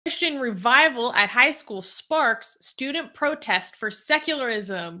Christian revival at high school sparks student protest for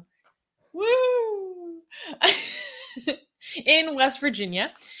secularism. Woo! In West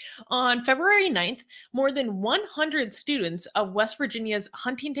Virginia, on February 9th, more than 100 students of West Virginia's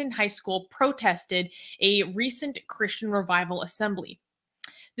Huntington High School protested a recent Christian revival assembly.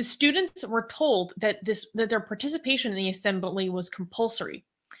 The students were told that their participation in the assembly was compulsory.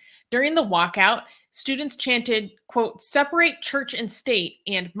 During the walkout, students chanted, quote, "Separate church and state,"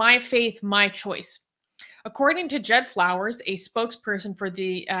 and "My faith, my choice." According to Jedd Flowers, a spokesperson for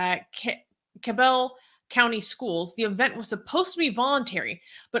the Cabell County Schools, the event was supposed to be voluntary,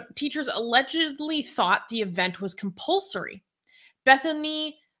 but teachers allegedly thought the event was compulsory.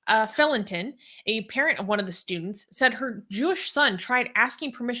 Bethany Felinton, a parent of one of the students, said her Jewish son tried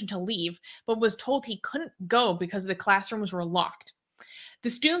asking permission to leave, but was told he couldn't go because the classrooms were locked. The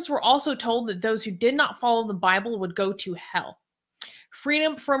students were also told that those who did not follow the Bible would go to hell.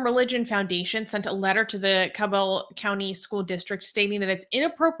 Freedom from Religion Foundation sent a letter to the Cabell County School District stating that it's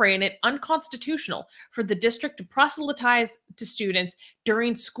inappropriate and unconstitutional for the district to proselytize to students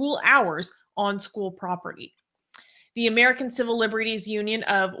during school hours on school property. The American Civil Liberties Union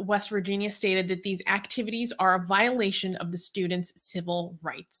of West Virginia stated that these activities are a violation of the students' civil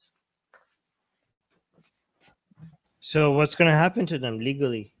rights. So what's going to happen to them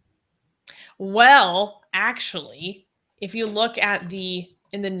legally? Well, actually, if you look at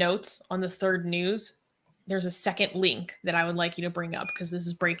in the notes on the third news, there's a second link that I would like you to bring up because this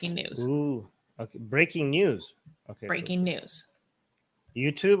is breaking news. Ooh, okay. Breaking news. Okay. Breaking news.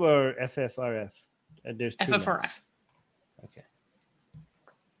 YouTube or FFRF? There's two FFRF. links. Okay.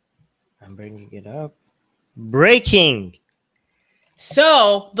 I'm bringing it up. Breaking.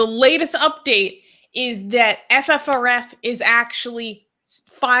 So the latest update is that FFRF is actually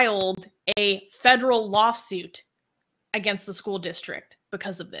filed a federal lawsuit against the school district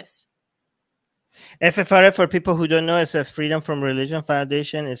because of this. FFRF, for people who don't know, is a Freedom from Religion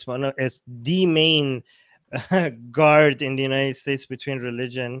Foundation. It's the main guard in the United States between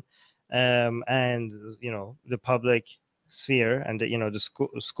religion and the public sphere and the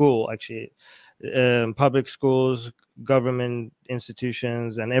school actually. Public schools, government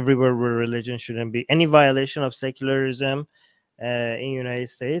institutions, and everywhere where religion shouldn't be. Any violation of secularism in the United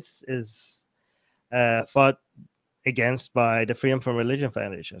States is fought against by the Freedom from Religion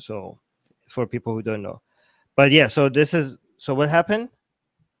Foundation. So for people who don't know. But yeah, so what happened?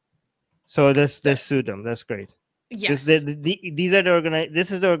 So they sued them. That's great. Yes. These are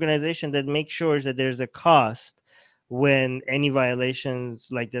this is the organization that makes sure that there's a cost when any violations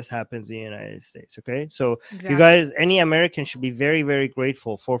like this happens in the United States. Okay, so exactly. You guys, any American should be very, very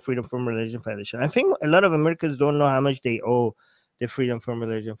grateful for Freedom from Religion Foundation. I think a lot of Americans don't know how much they owe the Freedom from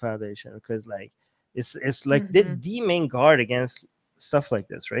Religion Foundation because like it's like the main guard against stuff like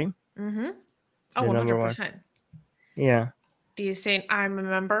this, right? Mm-hmm. Oh, 100%. Yeah. Do you say I'm a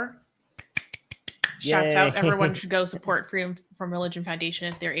member? Shouts out. Everyone should go support Freedom from Religion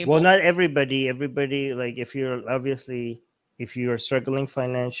Foundation if they're able. Well, not everybody. Everybody, like if you're struggling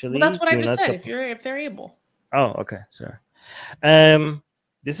financially. Well, that's what I just said. If they're able. Oh, okay. Sorry.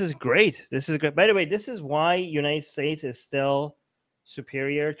 This is great. This is great. By the way, this is why United States is still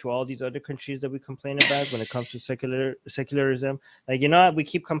superior to all these other countries that we complain about when it comes to secularism. Like, we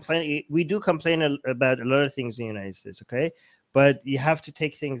keep complaining. We do complain about a lot of things in the United States, okay? But you have to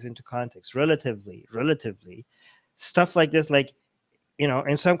take things into context. Relatively, stuff like this, like,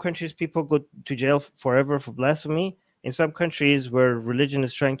 in some countries, people go to jail forever for blasphemy. In some countries where religion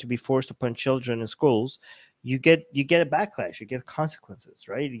is trying to be forced upon children in schools, you get a backlash. You get consequences,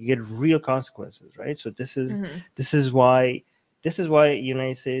 right? You get real consequences, right? So this is why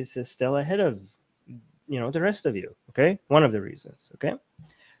United States is still ahead of the rest of you. Okay, one of the reasons. Okay.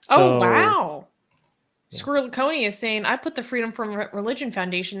 Oh wow. Squirrel Coney is saying, I put the Freedom from Religion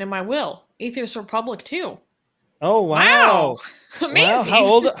Foundation in my will. Atheist Republic too. Oh, wow. Amazing.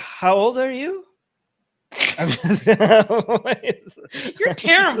 Wow. How old are you? You're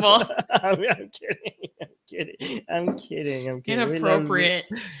terrible. I'm kidding. Inappropriate.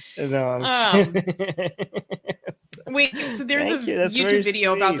 No, I'm kidding. Wait, so there's a YouTube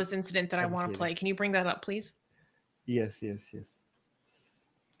video about this incident that I want to play. Can you bring that up, please? Yes.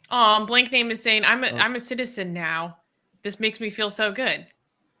 Blank Name is saying, I'm a citizen now. This makes me feel so good.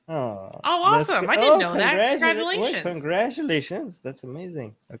 Oh, awesome. I didn't know that. Congratulations. Wait, congratulations. That's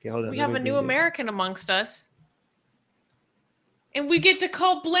amazing. Okay, hold on. We have a new American amongst us. And we get to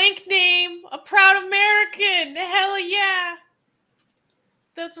call Blank Name a proud American. Hell yeah.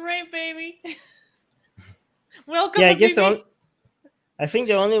 That's right, baby. Welcome. Yeah, I think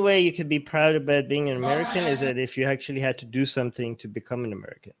the only way you could be proud about being an American is that if you actually had to do something to become an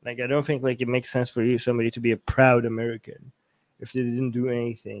American. Like, I don't think like it makes sense for somebody to be a proud American if they didn't do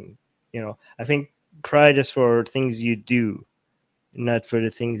anything. You know, I think pride is for things you do, not for the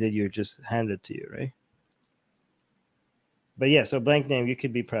things that you're just handed to you, right? But yeah, so blank name, you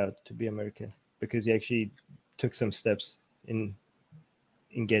could be proud to be American because you actually took some steps in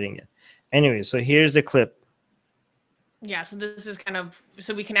getting it. Anyway, so here's the clip. Yeah, so this is kind of,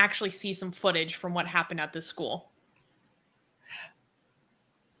 so we can actually see some footage from what happened at this school.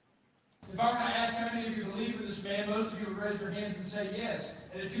 If I were to ask how many of you believe in this man, most of you would raise your hands and say yes.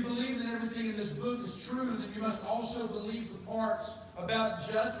 And if you believe that everything in this book is true, then you must also believe the parts about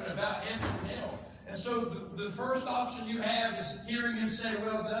judgment, about heaven and hell. And so the first option you have is hearing him say,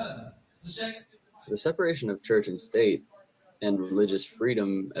 well done. The separation of church and state and religious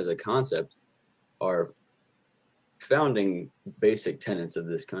freedom as a concept are founding basic tenets of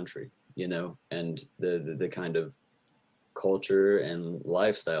this country, you know, and the kind of culture and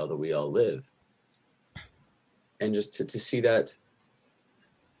lifestyle that we all live. And just to see that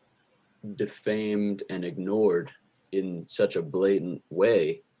defamed and ignored in such a blatant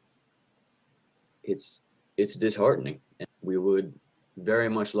way, it's disheartening. And we would very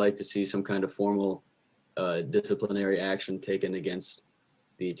much like to see some kind of formal disciplinary action taken against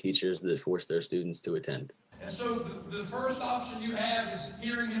the teachers that force their students to attend. And so the first option you have is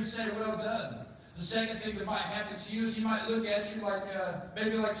hearing him say, well done. The second thing that might happen to you is he might look at you like,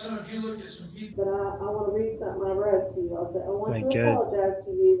 maybe like some of you look at some people. But I want to read something I wrote to you. I said, I want to apologize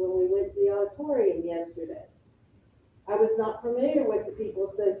to you when we went to the auditorium yesterday. I was not familiar with the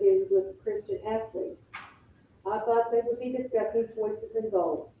people associated with the Christian athletes. I thought they would be discussing choices and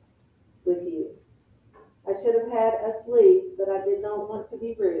goals with you. I should have had us leave, but I did not want to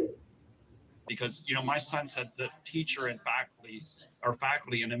be rude. Because, you know, my son said the teacher and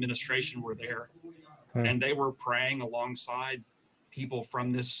faculty and administration were there, and they were praying alongside people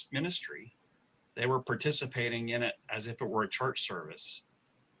from this ministry. They were participating in it as if it were a church service.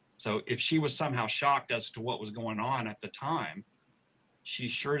 So if she was somehow shocked as to what was going on at the time, she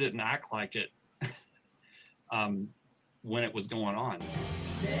sure didn't act like it when it was going on.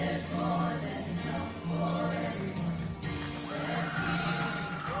 There's more than enough for everyone.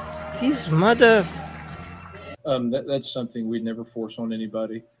 These mother. That's something we'd never force on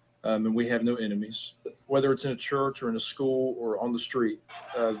anybody, and we have no enemies. Whether it's in a church or in a school or on the street,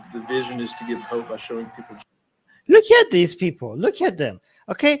 the vision is to give hope by showing people. Look at these people. Look at them.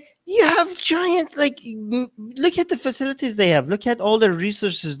 Okay, you have giant, like, look at the facilities they have. Look at all the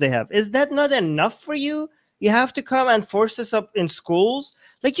resources they have. Is that not enough for you? You have to come and force us up in schools?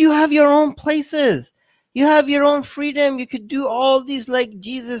 Like, you have your own places. You have your own freedom. You could do all these, like,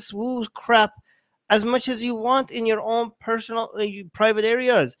 Jesus woo crap as much as you want in your own personal, private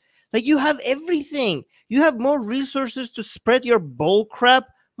areas. Like, you have everything. You have more resources to spread your bull crap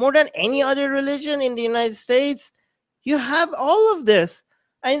more than any other religion in the United States. You have all of this.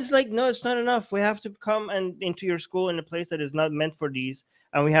 And it's like, no, it's not enough. We have to come and into your school in a place that is not meant for these.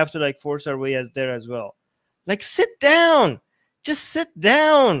 And we have to, like, force our way there as well. Like, sit down. Just sit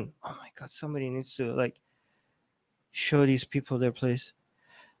down. Oh my God, somebody needs to, like, show these people their place.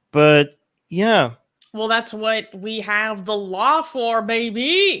 But yeah. Well, that's what we have the law for,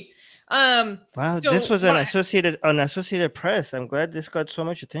 baby. Wow, so this was an Associated Press. I'm glad this got so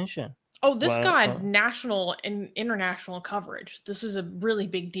much attention. Oh, this got national and international coverage. This was a really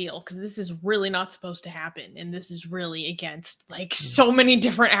big deal because this is really not supposed to happen. And this is really against, like, so many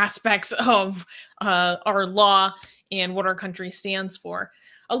different aspects of our law and what our country stands for.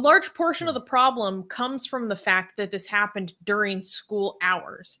 A large portion of the problem comes from the fact that this happened during school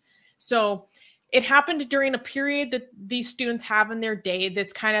hours. So it happened during a period that these students have in their day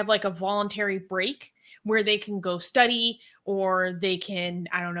that's kind of like a voluntary break where they can go study or they can,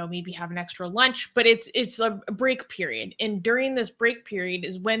 I don't know, maybe have an extra lunch, but it's a break period. And during this break period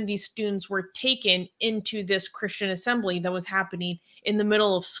is when these students were taken into this Christian assembly that was happening in the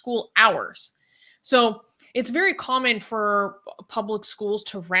middle of school hours. So it's very common for public schools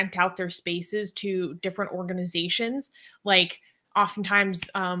to rent out their spaces to different organizations. Like oftentimes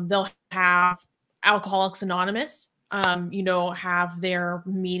they'll have Alcoholics Anonymous, have their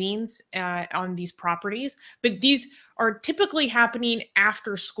meetings on these properties, but these are typically happening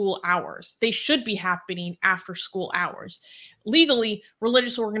after school hours. They should be happening after school hours. Legally,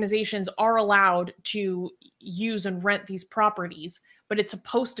 religious organizations are allowed to use and rent these properties, but it's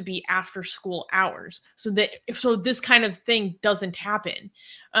supposed to be after school hours so this kind of thing doesn't happen.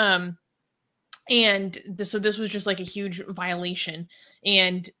 So this was just like a huge violation.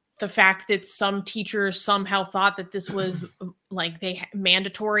 And the fact that some teachers somehow thought that this was like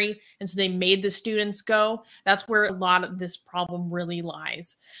mandatory, and so they made the students go. That's where a lot of this problem really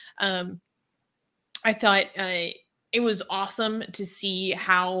lies. I thought it was awesome to see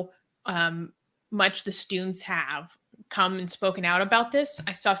how much the students have come and spoken out about this.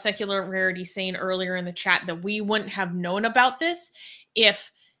 I saw Secular Rarity saying earlier in the chat that we wouldn't have known about this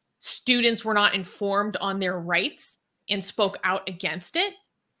if students were not informed on their rights and spoke out against it,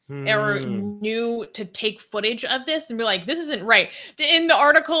 or knew to take footage of this and be like, this isn't right. In the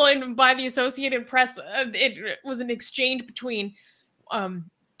article by the Associated Press, it was an exchange between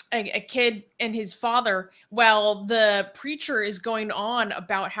a kid and his father, while the preacher is going on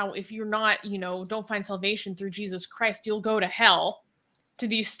about how if you're not, don't find salvation through Jesus Christ, you'll go to hell, to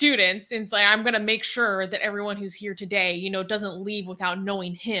these students. And it's like, I'm going to make sure that everyone who's here today, doesn't leave without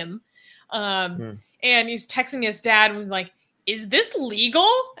knowing him. And he's texting his dad and was like, is this legal?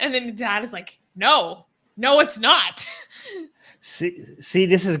 And then the dad is like, no, it's not. See,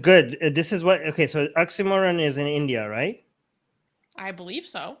 this is good. This is what, okay, so oxymoron is in India, right? I believe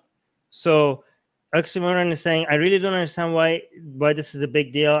so. So oxymoron is saying, I really don't understand why this is a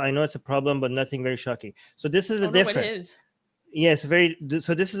big deal. I know it's a problem, but nothing very shocking. So this is a difference. It is. Yes,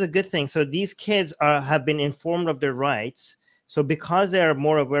 so this is a good thing. So these kids have been informed of their rights. So because they are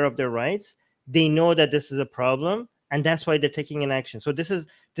more aware of their rights, they know that this is a problem, and that's why they're taking an action. So this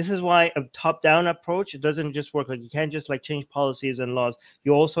is why a top-down approach, it doesn't just work. Like, you can't just like change policies and laws.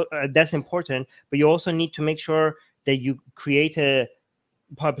 You also that's important, but you also need to make sure that you create a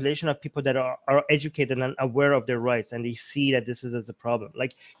population of people that are educated and aware of their rights, and they see that this is as a problem.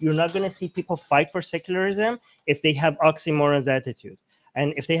 Like, you're not going to see people fight for secularism if they have oxymoron's attitude.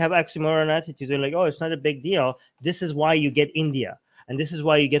 And if they have oxymoron attitudes, they're like, oh, it's not a big deal. This is why you get India, and this is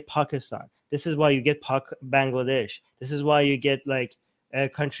why you get Pakistan. This is why you get Bangladesh. This is why you get like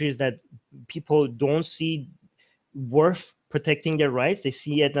countries that people don't see worth protecting their rights. They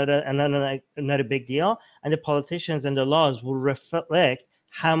see it not a big deal, and the politicians and the laws will reflect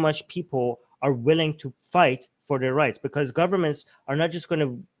how much people are willing to fight for their rights, because governments are not just going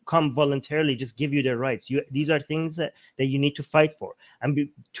to come voluntarily just give you their rights. These are things that you need to fight for, and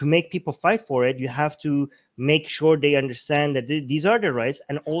to make people fight for it, you have to make sure they understand that these are their rights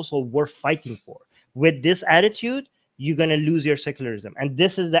and also worth fighting for. With this attitude, you're going to lose your secularism, and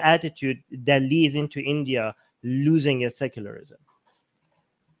this is the attitude that leads into India losing its secularism.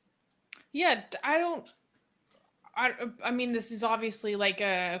 Yeah, I mean, this is obviously like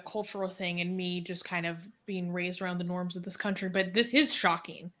a cultural thing, and me just kind of being raised around the norms of this country, but this is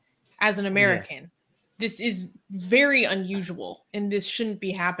shocking as an American. Yeah. This is very unusual, and this shouldn't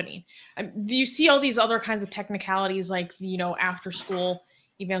be happening. You see all these other kinds of technicalities like, after school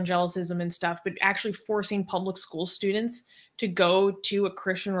evangelicism and stuff, but actually forcing public school students to go to a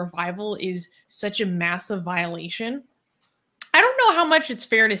Christian revival is such a massive violation. I don't know how much it's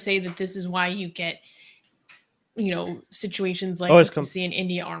fair to say that this is why you get, situations like you see in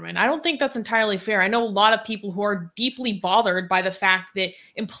India, Armin. I don't think that's entirely fair. I know a lot of people who are deeply bothered by the fact that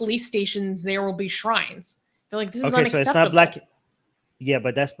in police stations there will be shrines. They're like, this is unacceptable. So it's not black. Yeah,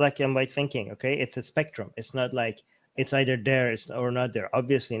 but that's black and white thinking. Okay, it's a spectrum. It's not like it's either there or not there.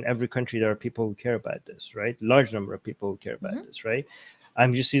 Obviously, in every country there are people who care about this, right? Large number of people who care about this, right?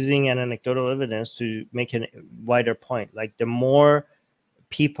 I'm just using an anecdotal evidence to make a wider point. Like, the more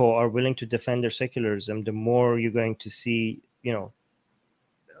people are willing to defend their secularism, the more you're going to see, the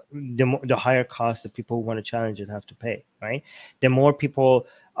higher cost that people who want to challenge it have to pay, right? The more people,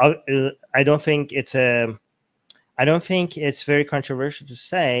 I don't think it's very controversial to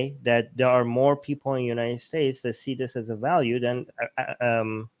say that there are more people in the United States that see this as a value than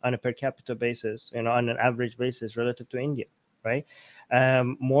on a per capita basis, on an average basis relative to India, right?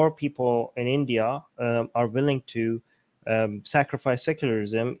 More people in India are willing to sacrifice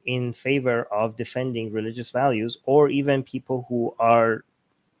secularism in favor of defending religious values, or even people who are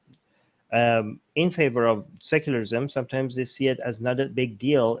in favor of secularism. Sometimes they see it as not a big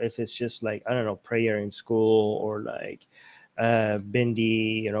deal if it's just like, I don't know, prayer in school, or like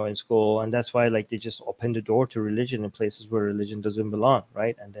bindi, in school, and that's why like they just open the door to religion in places where religion doesn't belong,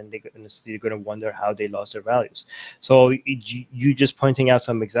 right? And then they're going to wonder how they lost their values. So you just pointing out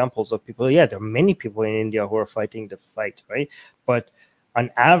some examples of people. Yeah, there are many people in India who are fighting the fight, right? But on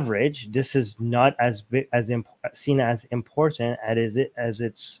average, this is not as big seen as important as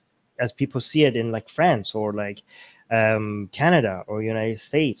people see it in like France or like Canada or United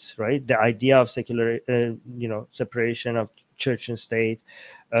States, right? The idea of secular, separation of church and state,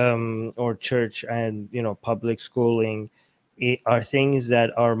 or church and public schooling, are things that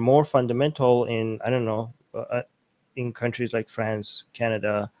are more fundamental in, I don't know, in countries like France,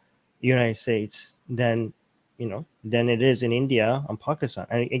 Canada, United States than than it is in India and Pakistan.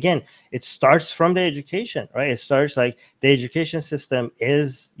 And again, it starts from the education, right? It starts like the education system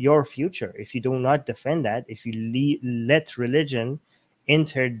is your future. If you do not defend that, if you let religion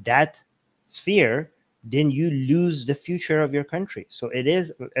enter that sphere, then you lose the future of your country. So it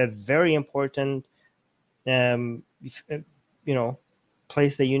is a very important,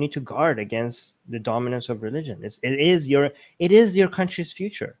 place that you need to guard against the dominance of religion. It is your country's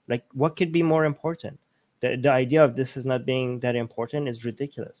future. Like, what could be more important? The idea of this is not being that important is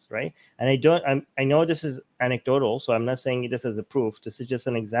ridiculous, right? And I know this is anecdotal, so I'm not saying this as a proof. This is just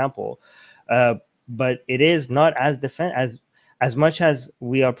an example, but it is not as much as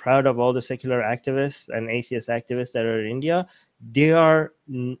we are proud of all the secular activists and atheist activists that are in India. They are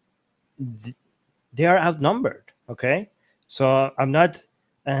outnumbered. Okay, so I'm not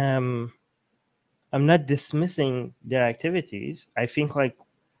dismissing their activities. I think like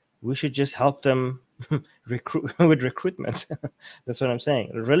we should just help them with recruitment. That's what I'm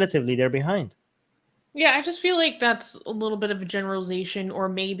saying. Relatively, they're behind. Yeah, I just feel like that's a little bit of a generalization, or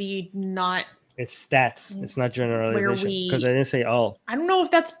maybe not. It's stats. It's not generalization, because I didn't say all. I don't know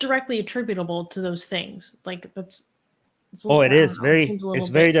if that's directly attributable to those things. Like that's. It is very. It's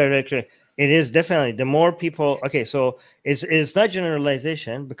very directly. It is definitely. The more people. Okay, so it's not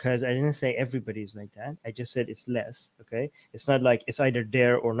generalization, because I didn't say everybody's like that. I just said it's less. Okay, it's not like it's either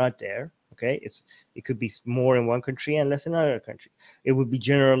there or not there. Okay, it could be more in one country and less in another country. It would be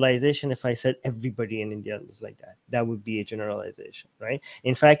generalization if I said everybody in India is like that. That would be a generalization, right?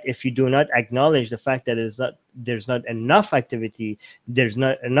 In fact, if you do not acknowledge the fact that there's not enough activity, there's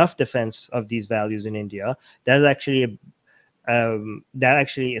not enough defense of these values in India, that's actually that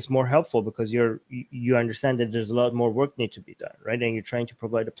actually is more helpful, because you understand that there's a lot more work need to be done, right? And you're trying to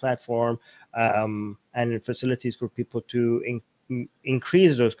provide a platform and facilities for people to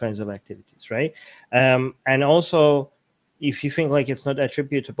increase those kinds of activities, right? And also, if you think like it's not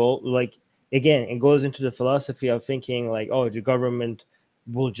attributable, like again, it goes into the philosophy of thinking like, oh, the government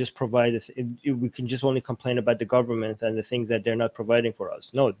will just provide this. We can just only complain about the government and the things that they're not providing for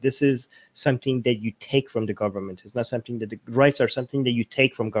us. No, this is something that you take from the government. It's not something that the rights are something that you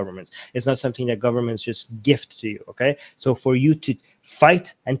take from governments. It's not something that governments just gift to you. Okay, so for you to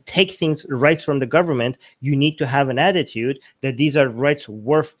fight and take rights from the government, you need to have an attitude that these are rights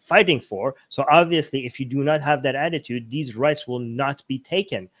worth fighting for. So obviously, if you do not have that attitude, these rights will not be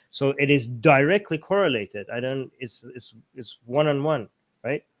taken. So it is directly correlated. It's one-on-one.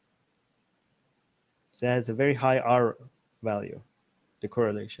 Right? So it has a very high R value, the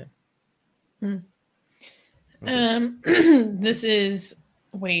correlation. This is,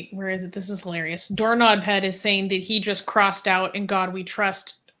 wait, where is it? This is hilarious. Doorknob Head is saying that he just crossed out "In God We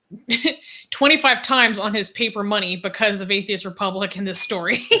Trust" 25 times on his paper money because of Atheist Republic in this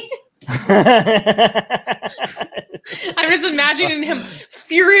story. I'm just imagining him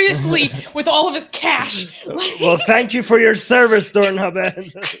furiously with all of his cash. Well, thank you for your service, Doorknob.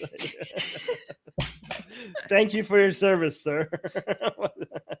 Thank you for your service, sir.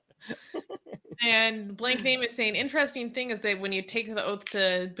 And Blank Name is saying, interesting thing is that when you take the oath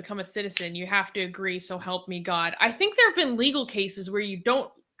to become a citizen, you have to agree, so help me God. I think there have been legal cases where you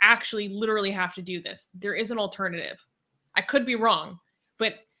don't actually literally have to do this. There is an alternative. I could be wrong,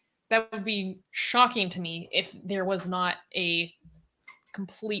 but that would be shocking to me if there was not a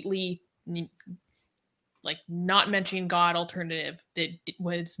completely like not mentioning God alternative that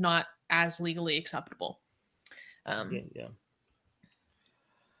was not as legally acceptable.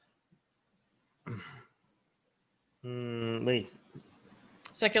 Wait.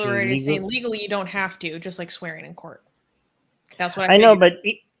 Secularity is saying legally you don't have to, just like swearing in court. That's what I know, but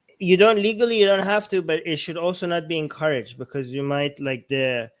you don't have to, but it should also not be encouraged, because you might like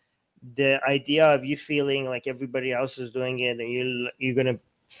the idea of you feeling like everybody else is doing it and you're gonna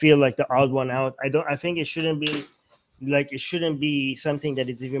feel like the odd one out. I think it shouldn't be something that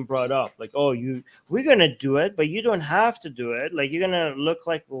is even brought up, like, oh, we're gonna do it, but you don't have to do it. Like, you're gonna look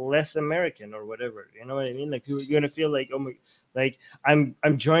like less American or whatever, you know what I mean? Like, you're gonna feel like, oh my, like I'm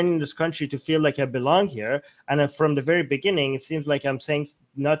joining this country to feel like I belong here, and from the very beginning it seems like I'm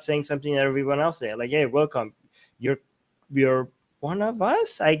not saying something that everyone else say, like, hey, welcome, you're one of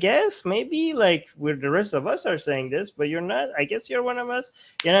us, I guess. Maybe like the rest of us are saying this, but you're not. I guess you're one of us.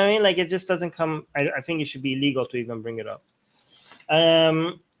 You know what I mean? Like, it just doesn't come. I think it should be illegal to even bring it up.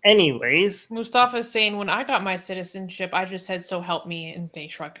 Anyways, Mustafa is saying, when I got my citizenship, I just said, so help me, and they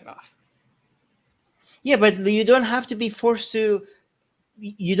shrugged it off. Yeah, but you don't have to be forced to.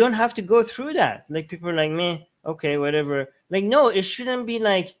 You don't have to go through that. Like, people are like, me, okay, whatever. Like, no, it shouldn't be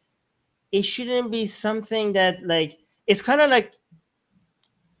like. It shouldn't be something that like. It's kind of like.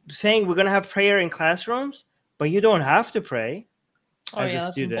 saying we're going to have prayer in classrooms, but you don't have to pray as a that's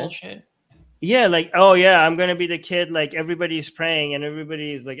some student. bullshit. Yeah, like, oh yeah, I'm gonna be the kid, like everybody's praying and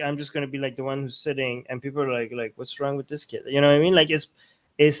everybody's like, I'm just gonna be like the one who's sitting, and people are like, what's wrong with this kid? You know what I mean? Like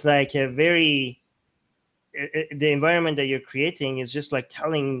it's like a very the environment that you're creating is just like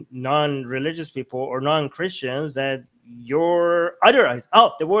telling non-religious people or non-Christians that you're otherized.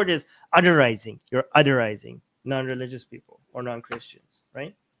 Oh, the word is otherizing. You're otherizing non-religious people or non-Christians,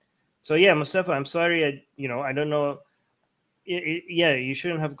 right? So yeah, Mustafa, I'm sorry, I don't know. Yeah, you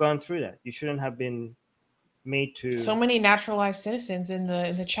shouldn't have gone through that. You shouldn't have been made to. So many naturalized citizens in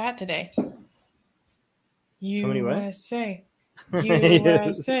the chat today. USA,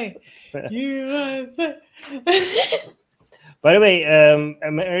 USA, USA. By the way,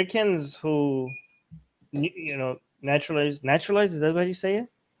 Americans who, naturalized. Is that what you say? It?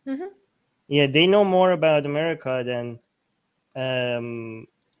 Mm-hmm. Yeah, they know more about America than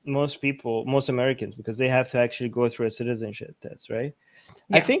most Americans, because they have to actually go through a citizenship test, right?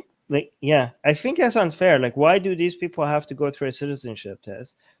 Yeah. I think that's unfair. Like, why do these people have to go through a citizenship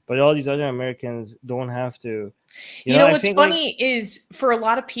test, but all these other Americans don't have to? You know what's funny is, for a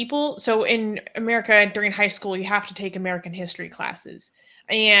lot of people, so in America during high school, you have to take American history classes.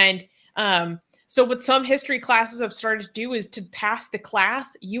 And so what some history classes have started to do is, to pass the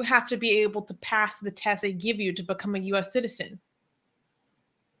class, you have to be able to pass the test they give you to become a U.S. citizen.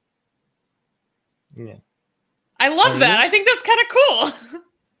 Yeah, I love that. I think that's kind of cool.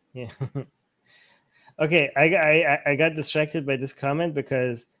 Yeah. Okay, I got distracted by this comment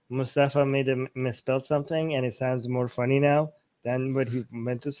because Mustafa made a misspelled something, and it sounds more funny now than what he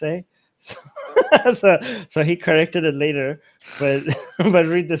meant to say. So he corrected it later, but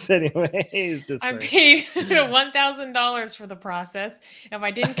read this anyway. It's just I paid $1,000 for the process. If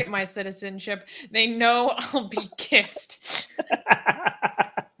I didn't get my citizenship, they know I'll be kissed.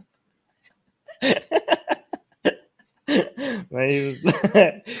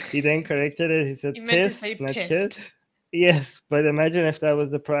 He then corrected it. He said, you meant pissed, to say not pissed. kissed. Yes, but imagine if that was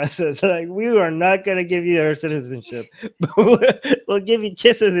the process. Like, we are not going to give you our citizenship, but we'll give you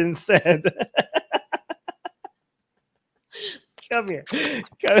kisses instead. Come here.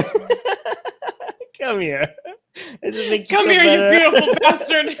 Come here. Come here, you beautiful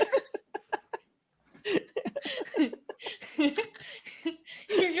bastard.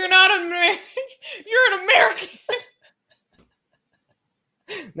 You're not an American. You're an American.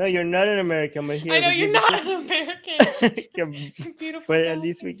 No, you're not an American, but here. I know you're not an American. Beautiful. But at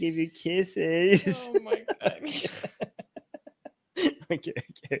least we give you kisses. Oh my god. Okay.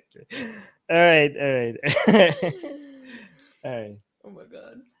 All right. All right. Oh my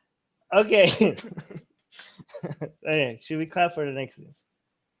god. Okay. Okay. Should we clap for the next news?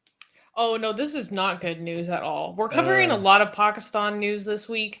 Oh no, this is not good news at all. We're covering a lot of Pakistan news this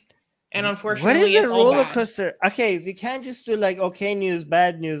week, and unfortunately, what is it's a all roller bad. coaster? Okay, we can't just do like okay news,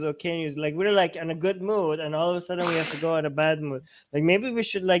 bad news, okay news. Like, we're like in a good mood, and all of a sudden we have to go in a bad mood. Like, maybe we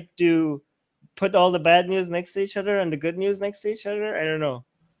should like put all the bad news next to each other and the good news next to each other. I don't know.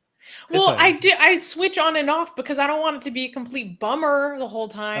 Well, I switch on and off because I don't want it to be a complete bummer the whole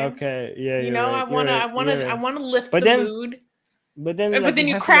time. Okay, yeah, you know, right. I want to lift the mood. But then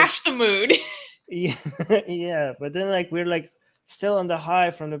you crash the mood. Yeah, yeah. But then we're like still on the high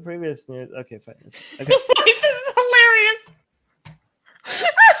from the previous news. Okay, fine. Okay. This is hilarious.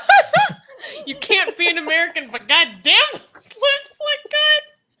 You can't be an American, but goddamn, those lips look good.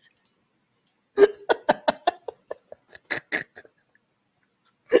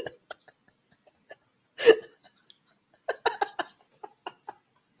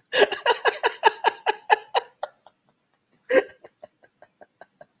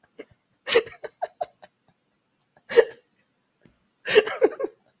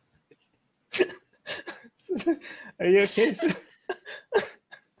 Are you okay?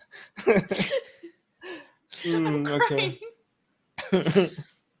 Okay.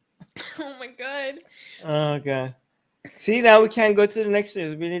 Oh my god. Okay. See, now we can't go to the next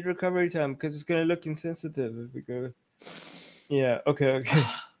news. We need recovery time because it's gonna look insensitive if we go. Yeah. Okay. All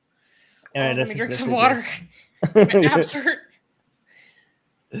right. Let me drink some water. My abs hurt.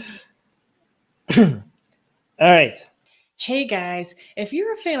 All right. Hey guys, if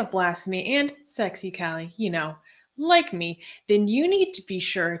you're a fan of blasphemy and sexy Callie, like me, then you need to be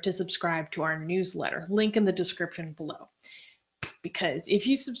sure to subscribe to our newsletter, link in the description below. Because if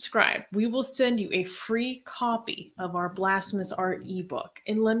you subscribe, we will send you a free copy of our Blasphemous Art ebook.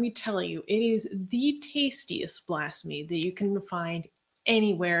 And let me tell you, it is the tastiest blasphemy that you can find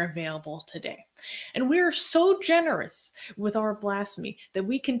anywhere available today. And we are so generous with our blasphemy that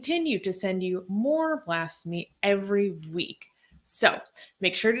we continue to send you more blasphemy every week. So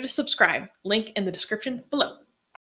make sure to subscribe. Link in the description below.